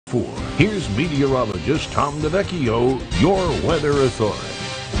Here's meteorologist Tom DeVecchio, your weather authority.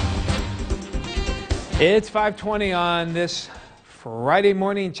 It's 5:20 on this Friday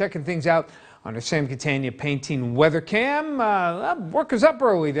morning, checking things out on our Sam Catania Painting weather cam. Workers up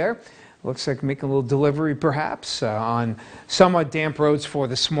early there. Looks like making a little delivery perhaps on somewhat damp roads for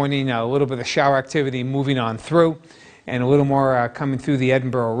this morning. A little bit of shower activity moving on through, and a little more coming through the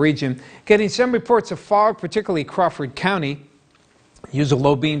Edinburgh region. Getting some reports of fog, particularly Crawford County. Use the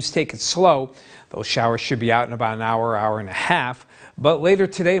low beams, take it slow. Those showers should be out in about an hour, hour and a half. But later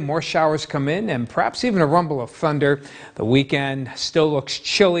today, more showers come in and perhaps even a rumble of thunder. The weekend still looks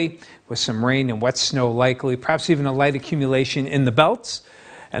chilly with some rain and wet snow likely, perhaps even a light accumulation in the belts.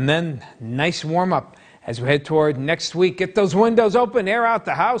 And then nice warm up as we head toward next week. Get those windows open, air out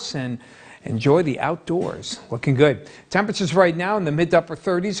the house, and enjoy the outdoors. Looking good. Temperatures right now in the mid to upper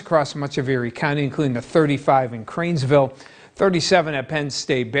 30s across much of Erie County, including the 35 in Cranesville. 37 at Penn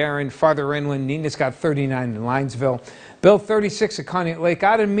State Barron. Farther inland, Neenah's got 39 in Linesville. Bill, 36 at Conneaut Lake.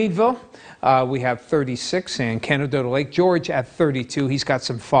 Out in Meadville, we have 36, and Canadota Lake. George at 32. He's got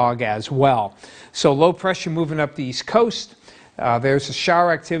some fog as well. So low pressure moving up the East Coast. There's a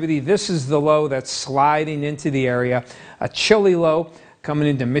shower activity. This is the low that's sliding into the area. A chilly low coming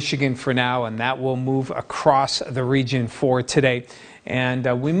into Michigan for now, and that will move across the region for today.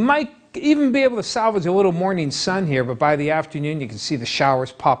 And we might even be able to salvage a little morning sun here, but by the afternoon you can see the showers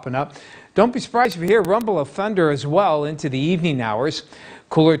popping up. Don't be surprised if you hear a rumble of thunder as well into the evening hours.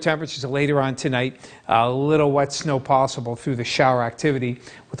 Cooler temperatures later on tonight. A little wet snow possible through the shower activity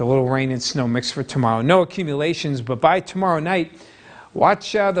with a little rain and snow mix for tomorrow. No accumulations, but by tomorrow night,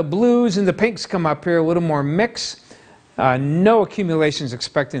 watch the blues and the pinks come up here, a little more mix. No accumulations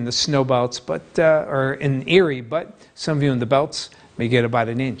expected in the snow belts, but or in Erie, but some of you in the belts may get about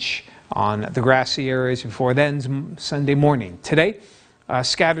an inch on the grassy areas before then Sunday morning. Today,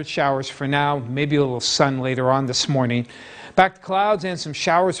 scattered showers for now, maybe a little sun later on this morning. Back to clouds and some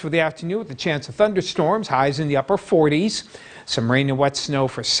showers for the afternoon with a chance of thunderstorms, highs in the upper 40s. Some rain and wet snow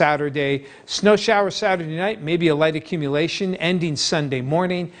for Saturday. Snow showers Saturday night, maybe a light accumulation ending Sunday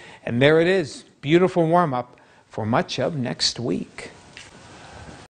morning. And there it is, beautiful warm up for much of next week.